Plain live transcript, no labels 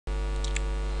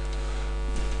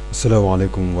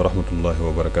asalaamaaleykum wa rahmatullahi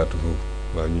wa barakaatuhu.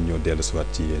 waaw ñu ñëw dellu si waat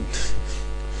ci yéen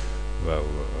waaw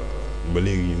ba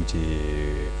léegi ñu ngi ci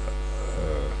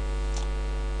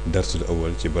darsul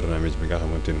awal ci barnaamij bi nga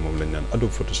xamante ni moom lañ naan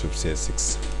Adobe Photoshop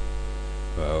CS6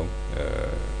 waaw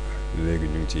léegi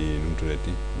ñu ngi ci nu mu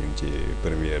tuddati ñu ngi ci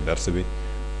première dars bi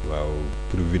waaw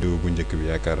pour vidéo bu njëkk bi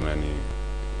yaakaar naa ni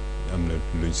am na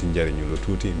luñ si njariñu lu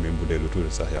tuuti même bu dee lu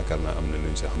tuuti sax yaakaar naa am na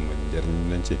luñ si xam ne njariñ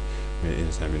nañ ci mais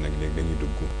instant bi nag léegi dañuy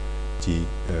dugg ci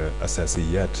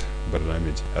asasiyaat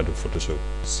barnaamij Adobe Photoshop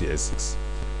CS6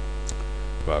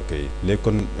 waaw kay léegi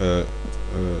kon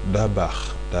daa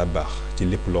baax ci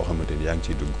lépp loo xamante ni yaa ngi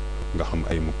ciy dugg nga xam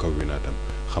ay mukawwinaatam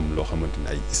xam loo xamante ni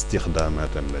ay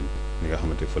istixdaamaatam lañ li nga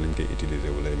xamante fa lañ koy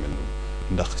utiliser wala mel noonu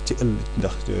ndax ci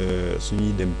ndax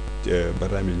suñuy dem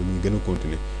barnaamij li muy gën a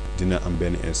continuer dina am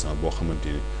benn instant boo xamante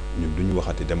ni ñun duñu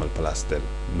waxati demal place tel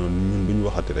noonu ñun duñu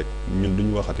waxati rek ñun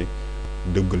duñu waxati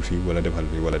dëggal fii wala defal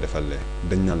fii wala defal lee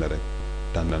dañ naan la rek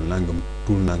tànnal nangam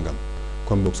tuul nangam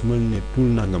kon boog su ma la nee tuul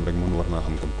nangam rek man war naa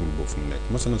xam comme tuul boobu fu mu nekk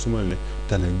masalan su ma la ne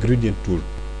tànnal gradient tool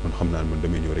man xam naa man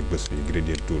damay ñëw rek bés fii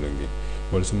gradient tool ak ngi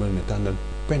wala su ma la ne tànnal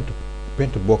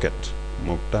paint bucket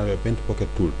moo tànnal paint bucket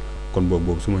tool kon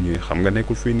boobu su ma ñëwee xam nga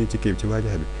nekkul fii nii ci kii ci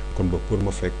waajax bi kon boobu pour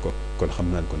ma fekk ko kon xam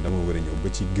naa kon dama war a ñëw ba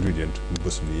ci gradient mu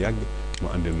bés lu yàgg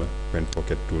ma andil ma paint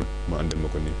bucket tool ma andil ma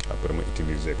ko nii après ma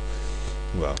utiliser ko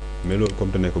waaw mais loolu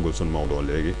comme te nekkagul suñu Maodo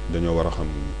léegi dañoo war a xam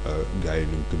gars yi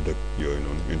nuñ tudd ak yooyu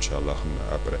noonu incha allah xam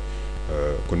na après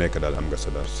ku nekk daal am nga sa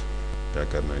dars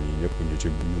yaakaar naa ñi ñëpp ñu ci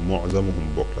mu'zamuhum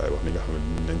bokk laay wax ni nga xam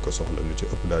ne nañ ko soxla lu ci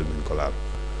ëpp daal nañ ko laal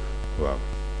waaw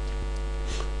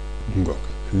ngoog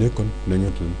léegi kon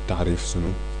dañoo tudd taarif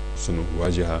sunu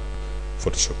waajiha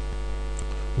Photoshop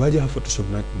waajiha Photoshop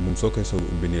nag moom soo koy soog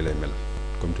ubbi nii lay mel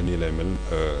comme te nii lay mel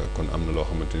kon am na loo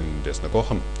xamante ni des na koo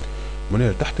xam mu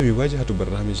ne taxtawi waajihatu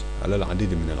barnaamij ala al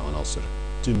adid min al anasir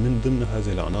ci min dimn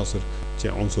hadihi al anasir ci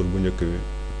unsur bu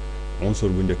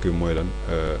njëkk bi mooy lan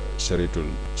charitul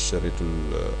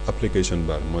application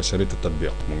bar mooy charitu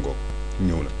tatbiq mu ngoog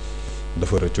ñëw na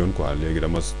dafa rëccoon quoi léegi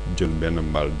dama jël benn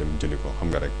mbaal dem jëli ko xam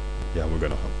nga rek yaa ma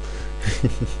gën a xam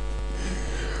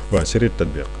waaw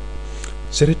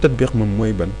charit tatbiq moom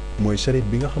mooy ban mooy charit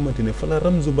bi nga xamante ne fa la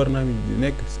ramzu barnaamij di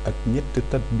nekk ak ñetti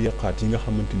tatbiqaat yi nga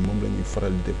xamante ni moom la ñuy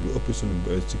faral di def lu ëpp suñu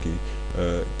ci kii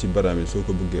ci barnaamij soo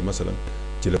ko bëggee masalan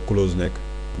ci la close nekk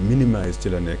minimize ci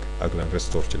la nekk ak la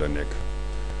restore ci la nekk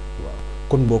waaw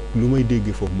kon boog lu may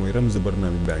déggee foofu mooy ramzu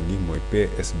barnaamij baa ngi mooy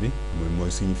PS bi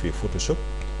mooy signifier Photoshop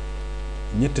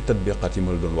ñetti tatbiqaat yi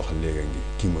ma la doon waxal léegi ngi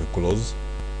kii mooy close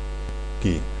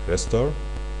kii restore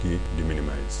kii di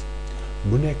minimize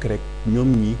bu nekk rek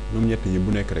ñoom ñett ñi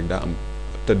bu nekk rek daa am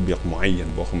tatbiq muayyan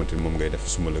boo xamante ni moom ngay def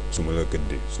su ma la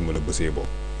këddee su ma la bësee boobu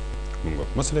mun nga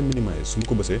masalan minimize su ma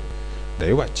ko bësee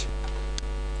day wàcc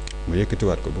ma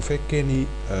yëkkatiwaat ko bu fekkee ni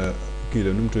kii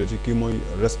la nu mu tuddati kii mooy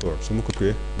restore su ma ko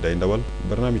tuwee day ndawal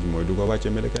barnaamij mooy du ko wàccee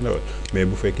mais da koy ndawal mais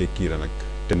bu fekkee kii la nag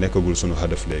te nekkagul sunu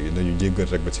hadaf léegi dañu jéggal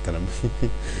rek ba ci kanam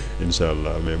incha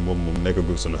allah mais moom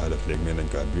nekkagul sunu hadaf léegi mais nañ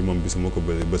ko at bi moom bi su ma ko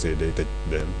bësee day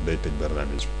tëj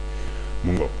barnaamij bi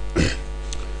mu ngoog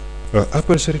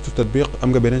après charitu tatbiq am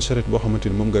nga beneen charit boo xamante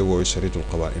ni moom ngay woowee charitul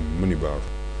qawaim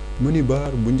menu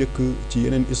bar bu njëkk ci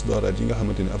yeneen isdaaraat yi nga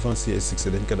xamante ni avant CS6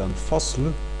 dañ ko daan fasl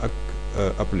ak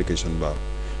application bar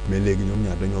mais léegi ñoom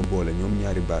ñaar dañoo boole ñoom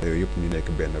ñaari baar yooyu yëpp ñu nekk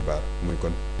benn baar muy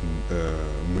kon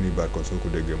menu bar kon soo ko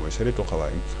déggee mooy charitul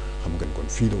qawaim xam nga kon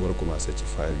fii la war a commencé ci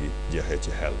file yi jeexee ci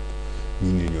help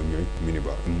ñi nii ñoom ñooy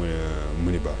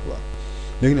menu bar waaw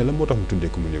léegi ne lan moo tax mu tuddee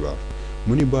ko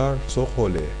menu bar soo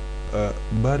xoolee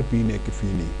baar bii nekk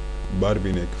fii nii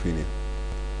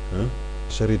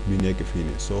charit bi nekk fii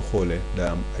nii soo xoolee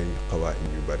daa am ay qawaim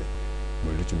yu bari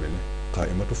mooy lu ci mel ne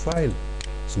qaimatu file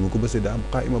su ma ko bësee daa am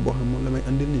qaima boo xam moom la may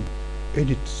andil nii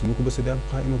edit su ma ko bësee daa am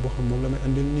qaima boo xam moom la may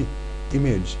andil nii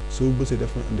image soo bësee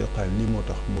daf may andil qaima lii moo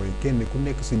tax mooy kenn ku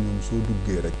nekk si ñoom soo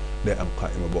duggee rek day am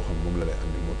qaima boo xam moom la lay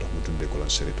andil moo tax mu tuddee ko lan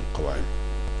charitul qawaim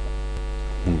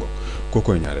mu ngo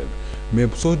kookoy ñaareel mais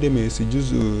soo demee si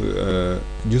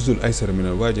juzul aysar min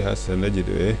al waajiha sa najid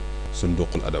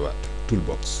sunduqul adawaat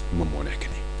toolbox moom moo nekk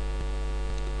nii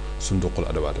sunduqul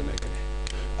adawaat a nekk nii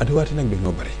adawaat yi nag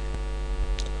dañoo bari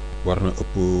war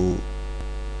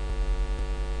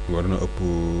na ëpp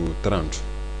 30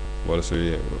 wala su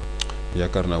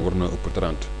yaakaar naa war na ëpp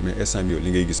 30 mais instant bi li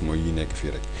ngay gis mooy yi nekk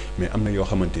fii rek mais am na yoo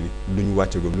xamante ni duñ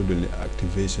wàcce ko lu dul ni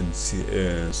activation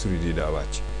 3D daa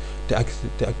wàcc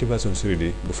te activation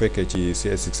 3D bu fekkee ci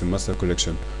CS6 master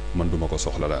collection man duma ko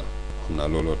soxla daal xam naa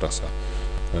looloo tax sax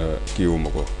kiiwuma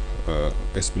ko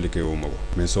expliqué wu ma ko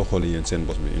mais soo xoolee yéen seen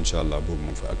bos bi incha allah boobu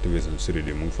mu ngi fa activation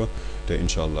 3D mu ngi fa te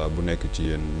incha allah bu nekk ci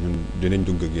yéen ñun dinañ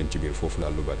dugg ak yéen ci biir foofu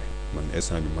daal lu bari man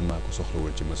instant bi man maa ko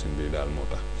soxlawul ci machine bi daal moo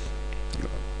tax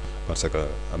parce que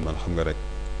man xam nga rek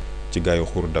ci gars yu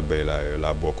xur dabbee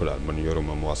laa bokk daal man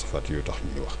yoruma muwasafaat yu tax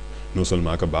ñuy wax non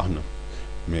seulement que baax na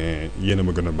mais yéen a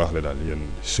ma gën a baax la daal yéen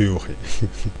suyuux yi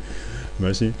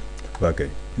merci waa kay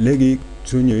léegi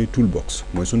soo ñëwee toolbox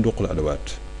mooy su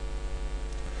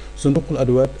nduqul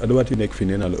adawaat adawaat yi nekk fii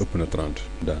nee naa la ëpp na 30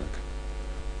 daanaka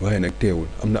waaye nag teewul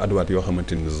am na adawaat yoo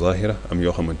xamante ni zahira am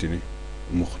yoo xamante ni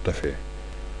muxtafee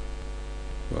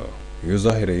waaw yu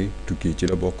zahira yi tukki ci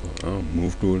la bokk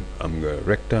move tool am nga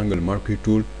rectangle marquee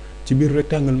tool ci biir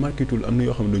rectangle marquee tool am na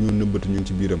yoo xam ne dañoo nëbbatu ñu ngi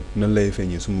ci biiram nan lay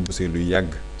feeñee su ma bësee lu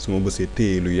yàgg su ma bësee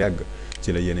téye lu yàgg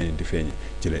ci la yeneen di feeñe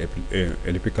ci la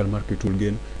elliptical marquee tool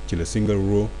génn ci la single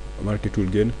row marquee tool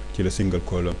génn ci la single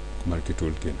column marquee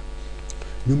tool génn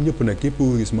ñoom ñëpp nag képp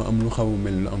koo gis ma am lu xaw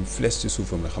mel lu am flèche ci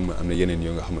suufam la xam nga am na yeneen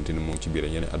yoo nga xamante ni moo ngi ci biiram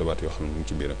yeneen adawaat yoo xam ne mu ngi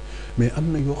ci biiram mais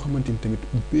am na yoo xamante ni tamit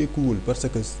ubbeekuwul parce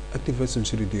que activation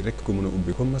 3D rek ko mën a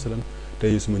ubbi comme masalan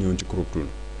tey su ma ñëwoon ci crop tool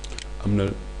am na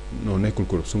non nekkul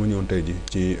crop su ma ñëwoon tey ji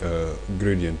ci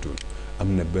gradient tool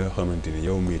am na ba xamante ni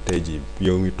yow mi tey ji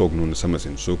yow mi toog noonu sa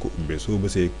machine soo ko ubbee soo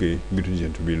bësee kii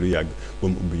gradient bi lu yàgg ba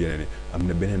mu ubbi yeneen am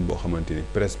na beneen boo xamante ni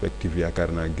perspective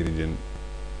yaakaar naa gradient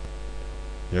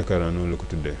yaakaar naa noonu la ko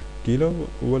tuddee kii la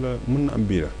wala mën na am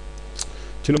bii la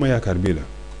ci lu ma yaakaar bii la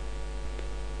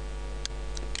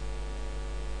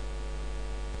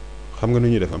xam nga nu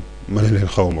ñuy def am ma ne leen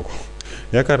xawma ko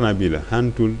yaakaar naa bii la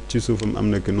hand tool ci suufam am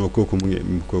na que non kooku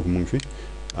mu ngi fi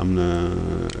am na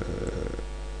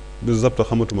du zapt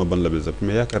xamatuma ban la bi zapt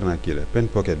mais yaakaar naa kii la pen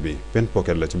pocket bi pen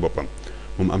pocket la ci boppam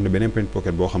moom am na beneen pen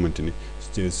pocket boo xamante ni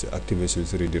ci activation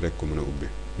 3D rek ko mën a ubbi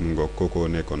mu ngoog kookoo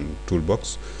nekkoon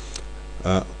toolbox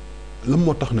lan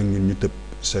moo tax nag ñun ñu tëb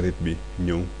charrette bi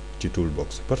ñëw ci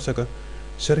toolbox parce que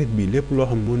charrette bi lépp loo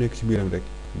xam moo nekk ci biiram rek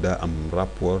daa am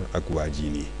rapport ak waa jii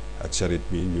nii ak charrette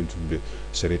bi ñu tudde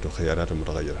charrette xiyaaraat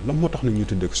mutaxayyira lan moo tax nag ñu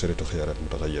tuddee ko charrette xiyaaraat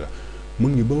mutaxayyira mu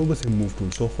ngi ba ma bësee move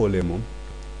tool soo xoolee moom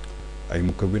ay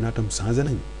mukawinaatam changé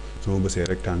nañ su ma bësee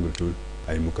rectangle tool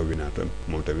ay mukawinaatam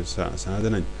moom tamit changé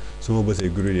nañ su ma bësee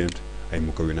gradient ay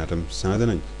mukawinaatam changé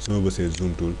nañ su ma bësee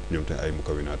zoom tool ñoom tamit ay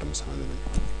mukawinaatam changé nañ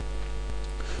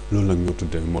loolu nag ñoo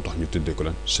tuddee moo tax ñu tuddee ko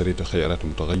lan charrette xiyaaraat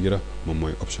mutaxayyira moom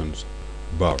mooy options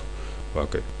bar waaw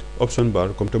kay option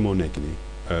bar comme te moo nekk nii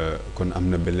kon am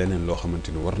na ba leneen loo xamante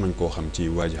ni war nañ koo xam ci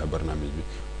waajiha barnaamij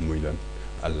bi muy lan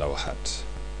allawaxaat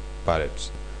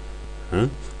palette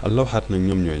allawaxaat nag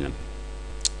ñoom ñooy ñan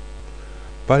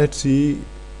palette si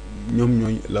ñoom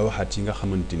ñooy lawaxaat yi nga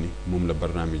xamante ni moom la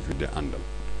barnaamij bi di àndal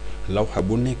lawxa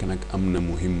bu nekk nag am na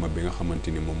muhimma bi nga xamante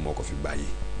ni moom moo ko fi bàyyi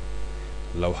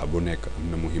lawxa bu nekk am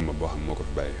na muhimma boo xam moo ko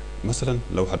fi bàyyi masalan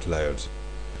lawxatu layers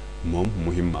moom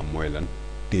muhimmaam mooy lan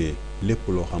te lépp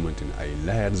loo xamante ni ay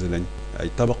layers lañ ay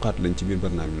tabaqaat lañ ci biir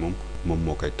barnaamij moom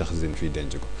moo koy taxzin fii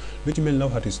denc ko lu ci mel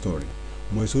lawxatu story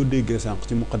mooy soo déggee sànq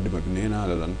ci muqaddima bi nee naa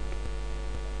la lan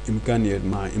imkaaniyat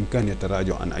maa imkaaniyat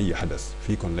rajo an ay hadas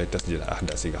fii kon lay tasjil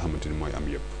ahdas yi nga xamante ni mooy am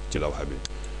yëpp ci lawxa bi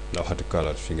lawxatu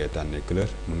color fi ngay tànnee couleur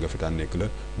mën nga fi tànnee couleur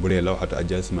bu dee lawxatu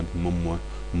adjustment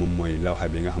moom mooy lawxa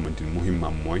bi nga xamante ni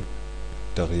muhimmaam mooy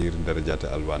taxyir darajaati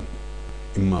alwaan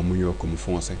imma mu yokk ko mu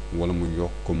foncé wala mu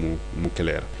yokk ko mu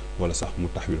clair wala sax mu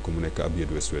taxwil ko mu nekk ab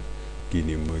yet westwet kii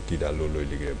nii mooy kii daal loolu looy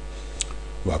liggéeyam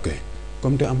waaw kay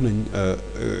comme te am nañ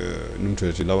nu mu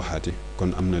tuddati lawaxaat yi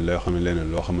kon am na loo xam ne leneen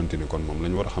loo xamante ni kon moom la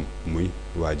ñu war a xam muy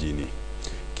waa jii nii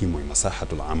kii mooy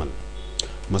masaaxatul amal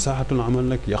masaaxatul amal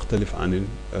nag yaxtalif anil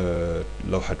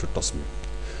lawxatu tasmim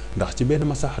ndax ci benn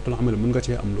masaaxatul amal mën nga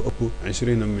cee am lu ëpp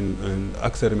 20 min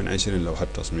aksar min 20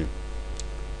 lawxat tasmim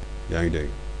yaa ngi dégg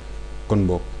kon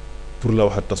boog pour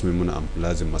lawxat tasmim mën a am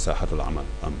laazim masaaxatul amal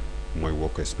am mooy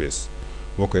work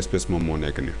space moom moo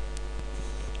nekk ni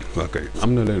waa kay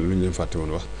am na leen lu ñu leen fàtte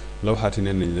woon wax lawxaat yi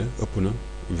neen nañ la ëpp na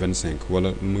 25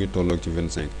 wala mu ngi tolloog ci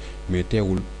 25 mais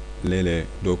teewul léeg-léeg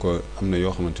doo ko am na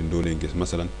yoo xamante ni doo leen gis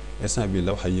masalan instant bi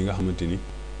lawxa yi nga xamante ni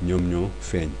ñoom ñoo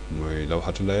feeñ mooy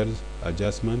lawxatu layers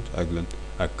adjustment ak lan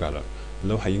ak color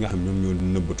lawxa yi nga xam ñoom ñoo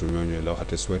nëbbatu ñoo ñooy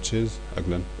lawxate swatches ak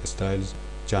lan styles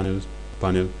channels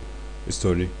panel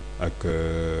story ak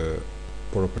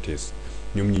properties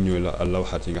ñoom ñi ñooy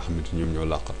lawxaat yi nga xamante ni ñoom ñoo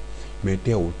làqal mais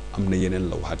teewul am na yeneen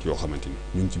lawxaat yoo xamante ni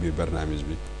ñu ngi ci biir barnaamij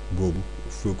bi boobu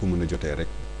foo ko mën a jotee rek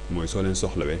mooy soo leen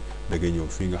soxlawee da ngay ñëw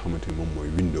fii nga xamante ni moom mooy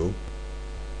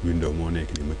window moo nekk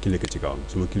ni ma cliquer ci kawam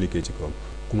su ma cliquer ci kawam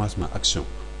commencement action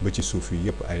ba ci suuf yi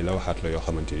yëpp ay lawxaat la yoo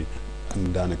xamante ni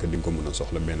am daanaka di nga ko mën a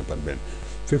soxla benn par benn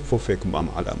fépp foofu fekk mu am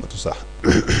alaamatu sax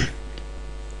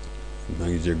maa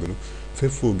ngi jéggalu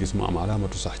fépp foo gis mu am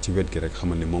alaamatu sax ci wet gi rek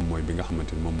xamal ni moom mooy bi nga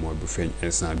xamante ni moom mooy bu feeñ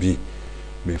instant bii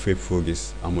mais fépp foo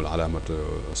gis amul alaamatu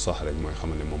sax rek mooy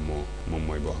xamal ni moom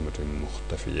mooy boo xamante ni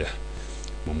muxtafiya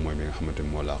moom mooy bi nga xamante ni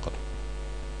moo laqatu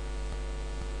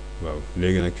waaw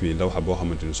léegi nag fii lawxa boo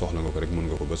xamante ni soxla nga ko rek mën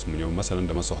nga ko bës mu ñëw masalan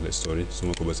dama soxla story su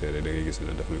ma ko bësee rek da ngay gis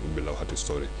ne daf may ubbi lawxatu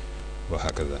story wa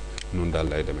hakaza noonu daal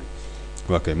lay demee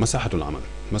ok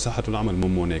masaxatul amal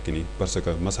moom moo nekk nii parce que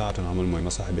masaxatul amal mooy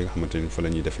masaxa bi nga xamante ni fa la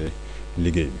ñuy defee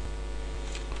liggéey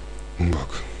bi mu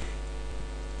ngoog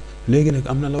léegi nag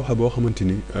am na lawxa boo xamante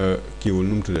ni kiiwul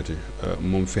nu mu tuddati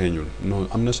moom feeñul non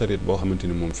am na charit boo xamante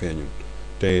ni moom feeñul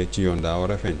te ci yoon daa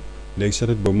war a feeñ léegi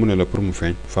charit boobu mu ne la pour mu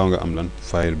feeñ faaw nga am lan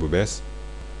fayil bu bees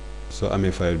soo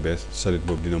amee fayil bees charit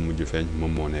boobu dina mujj feeñ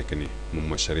moom moo nekk nii moom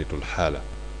mooy charitul xaala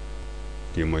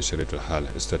kii mooy charitul xaala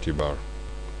statut bar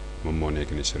moom moo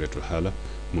nekk ni charitul xaala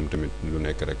moom tamit lu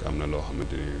nekk rek am na loo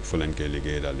xamante ni fu lañ koy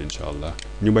liggéey daal incha allah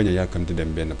ñu bañ a yàkkamti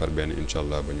dem benn par benn incha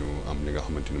allah ba ñu am li nga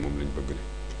xamante ni moom lañ bëgg ni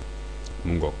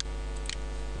mu ngoog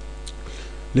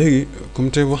léegi comme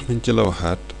te wax nañ ci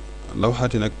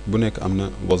lawxaat yi nag bu nekk am na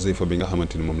wazifa bi nga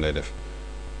xamante ni moom lay def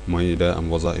mooy daa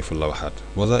am wazaifu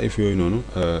wazaif yooyu noonu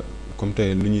comme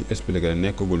tey lu ñuy expliquer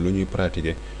nekkagul lu ñuy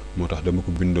pratiquer moo tax dama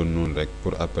ko bindoon noonu rek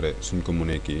pour après suñ ko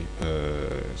mënee kii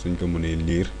suñ ko mënee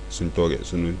lire suñ toogee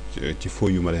suñu ci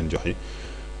fooy yu ma leen joxe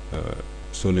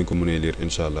soo leen ko mënee lire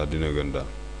incha allah dina gën daal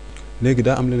léegi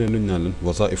daa am leneen lu ñu naan lan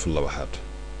wazaifu lawaxaat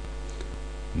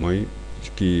mooy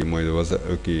kii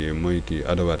mooy kii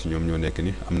adawaat ñoom ñoo nekk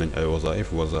ni am nañ ay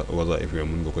wazaif yooyu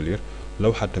mun nga ko lire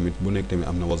lawxaat tamit bu nekk tamit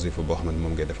am na wazifa boo xamante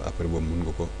moom ngay def après boobu mun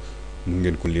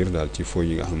ngeen ko lire daal ci fooy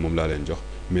yi nga xam ne moom laa leen jox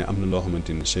mais am na loo xamante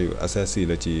ni shay asasi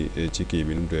la ci kii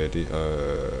bi nu mu tuddati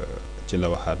ci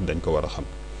lawaxaat dañ ko war a xam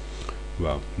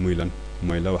waaw muy lan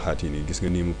mooy lawaxaat yi nii gis nga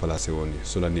nii mu placé woon ni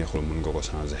su la neexul mun nga ko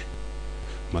changé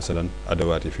masalan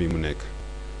adawaat yi fii mu nekk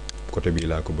côté bii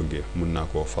laa ko bëggee mun naa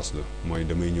koo faslu mooy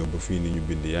damay ñëw ba fii ni ñu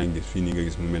bind yaa ngi gis fii ni nga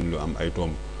gis mu mel lu am ay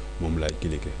tomb moom laay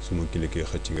cliquer su ma cliquer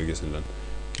xëcc nga gis lan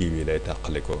kii bi day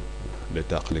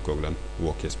tàqalikoo lan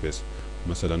workspace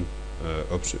masalan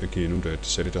option kii nu mu tuddati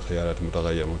sharita xiyaaraat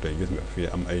mutaxayyir moom tey gis nga fii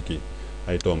am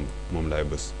ay tomb moom laay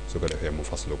bës su ko defee mu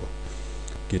faslu ko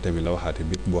kii tamit la waxaate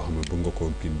bépp boo xam ne bëgg nga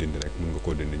koo dindi rek mun nga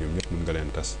koo dindi ñoom ñëpp mun nga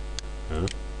leen tas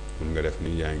mun nga def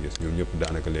ni yaa ngi gis ñoom ñëpp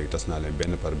daanaka léegi tas naa leen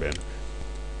benn par benn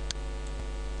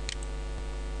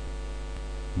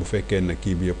bu fekkee nag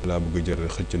kii bi yëpp laa bëgg a jël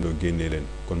xëccandoo génnee leen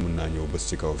kon mun naa ñëw bës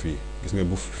ci kaw fii gis nga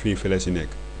bu fii fi la si nekk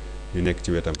ñu nekk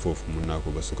ci wetam foofu mun naa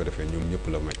ko bës su ko defee ñoom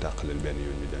ñëpp la may tàqaleel benn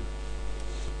yoon ñu dem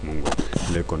mun nga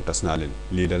léegi kon tas naa leen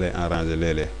lii da lay arranger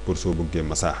léeg-léeg pour soo bëggee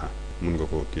masaaxa mun nga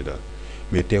ko kii daal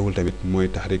mais teewul tamit mooy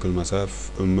taxrikul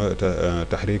masaaf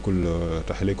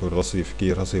taxrikul rasif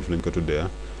kii rasif lañ ko tuddee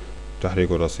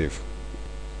taxrikul rasif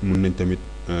mun nañ tamit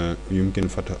yumkin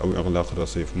fata aw iglaq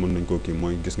rasif mun nañ koo kii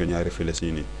mooy gis nga ñaari files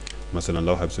yi nii masalan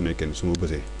la waxee su nekkee su ma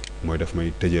bësee mooy daf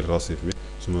may tëjël rasif bi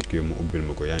su ma kii mu ubbil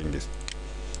ma ko yaa ngi gis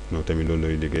donc tamit loolu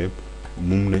lay liggéey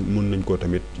mun nañ koo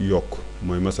tamit yokk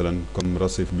mooy masalan comme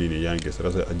rasif bii nii yaa ngi gis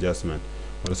rasif adjustment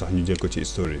wala sax ñu jël ko ci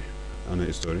story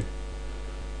ana story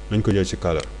nañ ko jël ci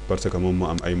color parce que moom moo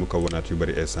am ay mukawanaat yu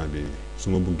bari instant bi su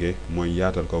ma buggee mooy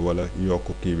yaatal ko wala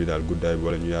yokk kii bi daal guddaay bi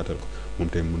wala ñu yaatal ko moom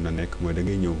tey mun na nekk mooy da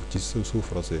ngay ñëw ci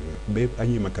suuf rasif bi bépp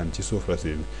añuy makaan ci suuf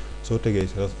rasif bi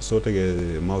soo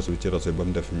tegee mouse bi ci rasif ba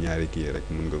mu def ñaari kii rek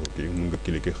mun nga ko kii mun nga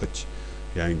cliquer xëcc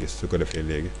yaa ngi gis su ko defee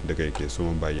léegi da koy kii su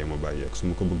ma bàyyee ma bàyyee su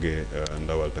ma ko bëggee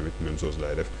ndawal tamit même chose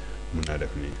laay def mun naa def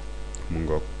nii mu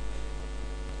ngoog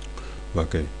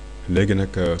ok léegi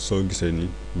nag soo gisee ni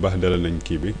baax dalal nañ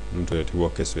kii bi nu mu tuddati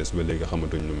workspace ba léegi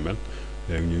xamatuñ nu mu mel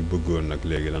léegi ñu bëggoon nag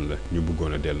léegi lan la ñu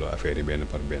bëggoon a delloo affaire yi benn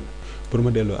par benn pour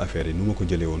ma delloo affaire yi nu ma ko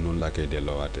jëlee woon noonu laa koy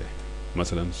delloowaatee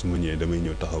masalan su ma ñëwee damay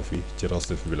ñëw taxaw fii ci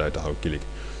rasif bi laay taxaw cliquer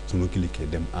su ma cliquer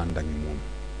dem ànd ak moom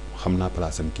xam naa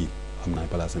place am kii xam naa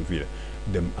place am fii la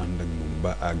dem ànd ak moom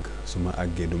ba àgg su ma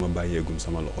àggee du ma bàyyeegum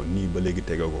sama loxo nii ba léegi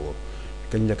tegoo ko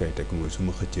kañ la koy teg mooy su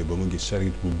ma xëccee ba ma gis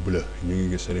charit bu bleu ñu ngi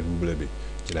gis charit bu bleu bi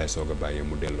ci laay soog a bàyyee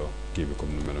mu delloo kii bi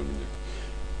comme nu meloon lu njëkk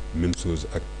même chose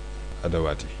ak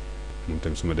adawaat yi moom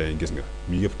tamit su ma demee gis nga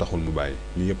lii yëpp taxul mu bàyyi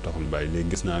léegi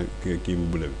gis naa kii bu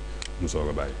bleu bi mu soog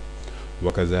a bàyyi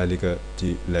wa kazalika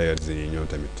ci layers yi ñëw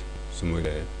tamit su ma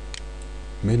dee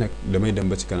mais nag damay dem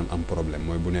ba ci kanam am problème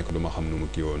mooy bu nekk du ma xam nu mu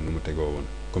kii woon nu mu tegoo woon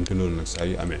comme te loolu nag saa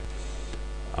yu amee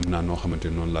am naa noo xamante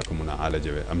ni noonu laa ko mën a àlla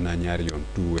jawe am naa ñaari yoon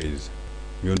two ways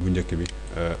yoon bu njëkk bi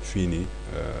fii nii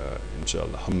incha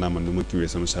allah xam naa man nu ma kiiwee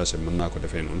sama sachet mën naa ko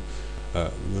defee noonu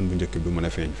yoon bu njëkk bi mën a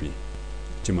feeñ fii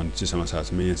ci man ci sama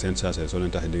sachet mais yéen seen sachet soo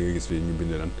leen tax da ngay gis fii ñu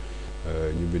bind lan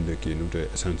ñu bind kii nu mu tudd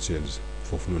essentials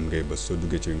foofu noonu ngay bës soo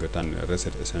duggee ci nga tànn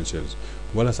reset essentials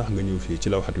wala sax nga ñëw fii ci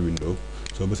lawxat window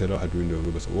soo bësee lawxat window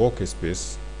nga bës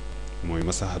workspace mooy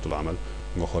masahatul amal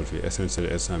nga xool fii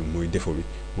essentiel instant bi mooy défaut bi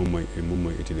moom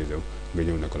mooy utiliser wu nga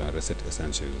ñëw ne ko la reset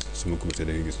essentials su ma commencé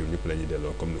da ngay gis ñoom ñëpp la ñuy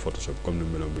delloo comme ni Photoshop comme ni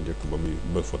meloon bu njëkk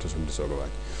ba Photoshop di soog a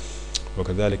wàcc wa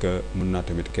kadalika mën naa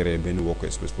tamit créer benn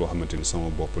workspace boo xamante ni sama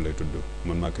bopp lay tudd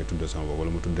man maa koy tudd sama bopp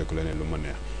wala ma tuddee ko leneen lu ma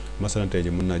neex masalan tey ji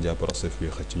mën naa jàpp rasif bi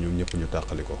xëcc ñoom ñëpp ñu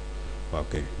tàqali ko waaw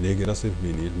kay léegi rasif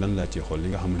bi nii lan laa ciy xool li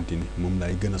nga xamante ni moom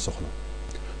laay gën a soxla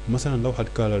masalan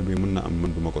lawxat kaalal bi mën naa am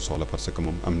man du ma ko soxla parce que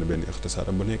moom am na benn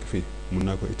ixtisaar bu nekk fii mën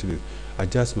naa ko utiliser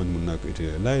adjustment mën naa ko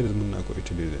utiliser layers mën naa ko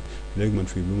utiliser léegi man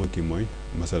fii lu ma kii mooy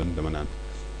masalan dama naan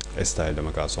style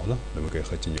dama kaa soxla dama koy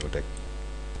xëcc ñëw teg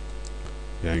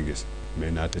yaa ngi gis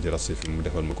mais naa tëj rasif mu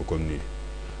defal ma ko comme nii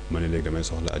ma ne léegi damay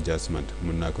soxla adjustment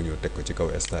mën naa ko ñëw teg ko ci kaw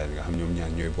style nga xam ñoom ñaar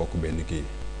ñooy bokk benn kii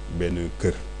benn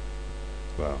kër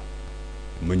waaw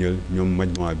ma ñëw ñoom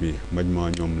majmua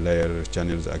ñoom layer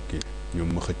channels ak kii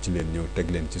ñoom ma xëcc leen ñëw teg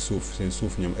leen ci suuf seen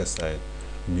suuf ñoom style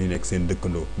ñuy nekk seen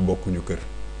dëkkandoo bokkuñu kër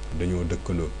dañoo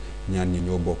dëkkandoo ñaar ñi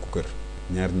ñoo bokk kër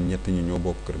ñaar ñi ñett ñi ñoo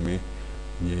bokk kër mais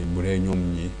ñi bu dee ñoom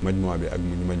ñi majmua bi ak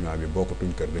ñu majmua bi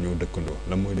bokkatuñ kër dañoo dëkkandoo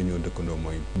lan mooy dañoo dëkkandoo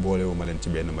mooy boolewu ma leen ci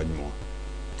benn majmua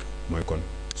mooy kon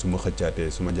su ma xëccaatee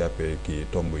su ma jàppee kii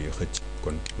tomb yi xëcc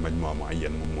kon majmua mu ay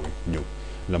yenn moom mooy ñëw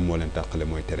lan moo leen tàqale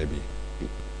mooy tere bi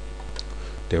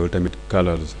teewul tamit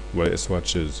colors wala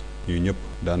swatches yu ñëpp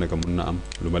daanaka mun na am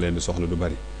lu ma leen di soxla du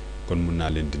bari kon mun naa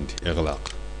leen dindi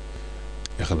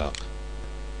ixlaaq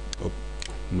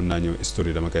mun naa ñëw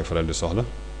history dama koy faral di soxla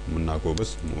mun naa koo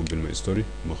bës mu ubbil ma history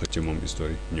mu xëcc moom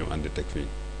history ñëw àndi teg fii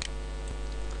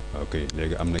ok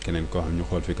léegi am na keneen koo xam ñu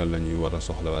xool fi kan la ñuy war a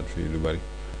soxlawaat fii lu bari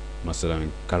masalan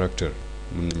caractère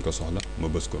mun nañ ko soxla ma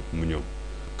bës ko mu ñëw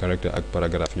caractère ak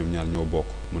paragraphe ñoom ñaar ñoo bokk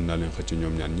mun naa leen xëcc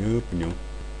ñoom ñaar ñëpp ñëw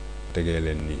tegee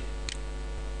leen nii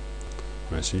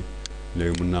merci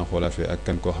léegi mën naa xoolaat fii ak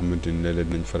kan koo xamante ni léeg-léeg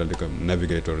dinañ faral di ko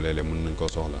navigator léeg-léeg mën nañ koo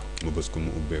soxla ma bës ko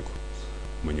mu ubbeeku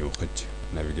ma ñëw xëcc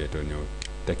navigator ñëw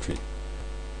teg fii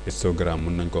histogramme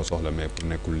mën nañ koo soxla mais pour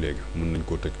nekkul léegi mën nañ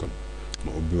koo tëj kon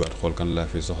ma ubbiwaat xool kan laa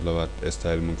fi soxlawaat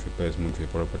style mu ngi fi page mu ngi fi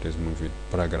properties mu ngi fi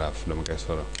paragraphe dama koy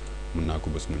sora mën naa ko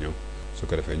bës mu ñëw su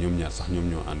ko defee ñoom ñaar sax ñoom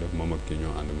ñoo ànd moom ak kii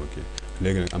ñoo ànd ma kii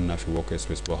léegi nag am naa fi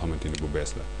workspace boo xamante ni bu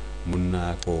bees la mën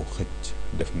naa koo xëcc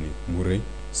def ni mu rëy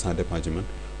sans dépend ci man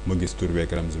ma gis tur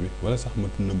beeg ramz bi wala sax ma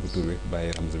nëbb tur bi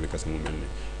bàyyi ramz bi kese mu mel ni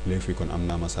léegi fii kon am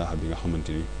naa masaaxa bi nga xamante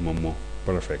ni moom moo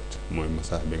perfect mooy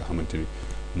masaaxa bi nga xamante ni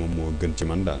moom moo gën ci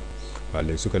man daal waaw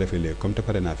léegi su ko defee léegi comme te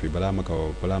pare naa fii balaa ma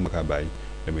kaa bàyyi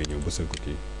damay ñëw bësal ko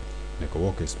kii ne ko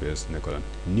workspace ne ko lan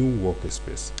new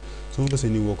workspace su ma bësee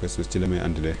new workspace ci la may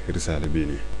andilee risaale bii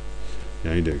nii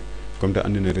yaa ngi dégg comme te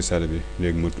andi na risaale bi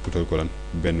léegi ma utal ko lan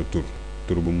benn tur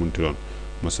bu mu munti doon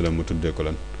masalan ma tuddee ko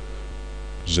lan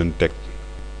jeune tech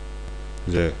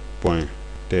g point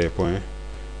t point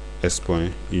s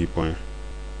point i point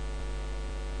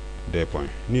d point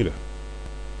nii la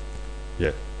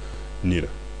nii la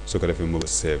su ko defee ma bës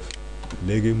save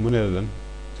léegi mu ne la lan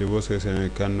si boo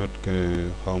seesee cannot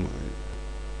xaw ma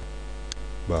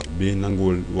waaw bii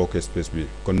nanguwul workspace bi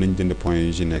kon nañ jënd point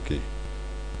yi ci nekk yi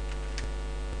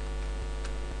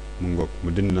mu ngoog mu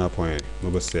dindi naa point yi ma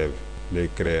bës save léegi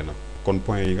créé na kon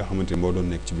point yi nga xamante ni moo doon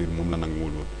nekk ci biir moom la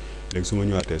nanguwul woon léegi su ma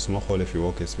ñëwaatee su ma xoolee fii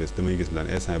workspace damay gis lan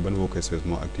instant ban workspace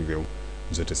moo activé wu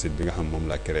site bi nga xam moom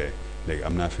laa créé léegi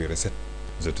am naa fii reset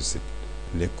site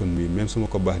léegi kon bii même su ma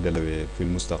ko baax delawee fil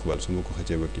mustaqbal su ma ko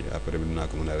xëccee ba kii après bi dinaa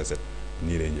ko mën a reset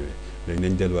nii lay ñëwee léegi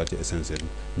nañ delluwaat ci essentiel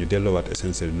ñu delluwaat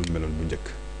essentiel nu mu meloon bu njëkk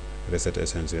reset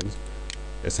essentiel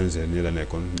nii la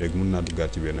nekkoon léegi mën naa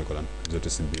duggaat ci biir ne ko lan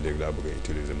site bi léegi laa bëgg a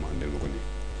utiliser mu andil ma ko nii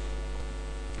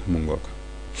mu ngoog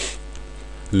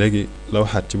léegi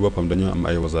lawxaat ci boppam dañoo am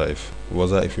ay wazaif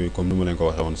yi comme ni ma leen ko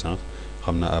waxee woon sànq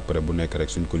xam naa après bu nekk rek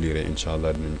suñ ko liiree incha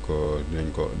allah dinañ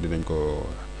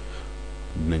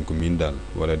ko miin daal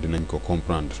wala dinañ ko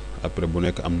comprendre après bu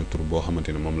nekk am na tur boo xamante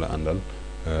ne moom la àndal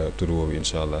tur woowu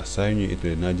incha allah saa yu ñuy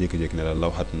itile naa jékki-jékki ne la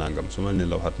lawxat nangam su ma ne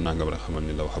lawxat nangam rek xamal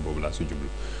ni lawxa boobu laa si jublu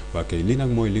waa kay lii nag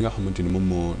mooy li nga xamante ni moom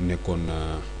moo nekkoon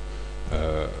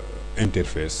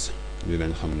interface li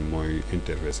lañ xam mooy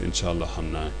interface incha allah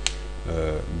xam naa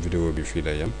vidéo bi fii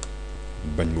lay yem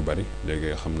bañ mu bari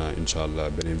léegi xam naa incha allah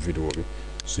beneen vidéo bi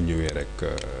su ñëwee rek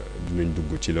dinañ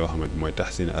dugg ci loo xamante mooy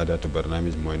taxsin aadaatu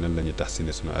barnaamij mooy nan la ñuy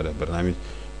taxsine suñu aadaat barnaamij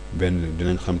benn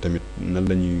dinañ xam tamit nan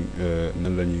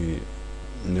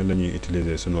la ñuy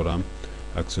utiliser suñu RAM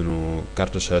ak suñu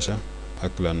carte chacha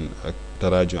ak lan ak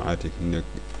taraajuaat yi nekk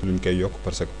luñ koy yokk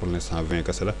parce que pour l'instant 20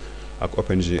 kese la ak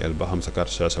OpenGL ba xam sa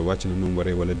carte chacha wàcc na nu mu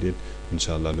waree wala déet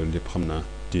incha allah loolu yëpp xam naa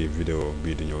ci vidéo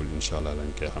bii di ñëw incha allah lañ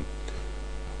koy xam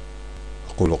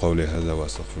aqulu qawli hada wa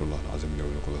astaghfirullah al azim li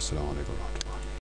wa lakum wa assalaamu aleykum wa rahmatullah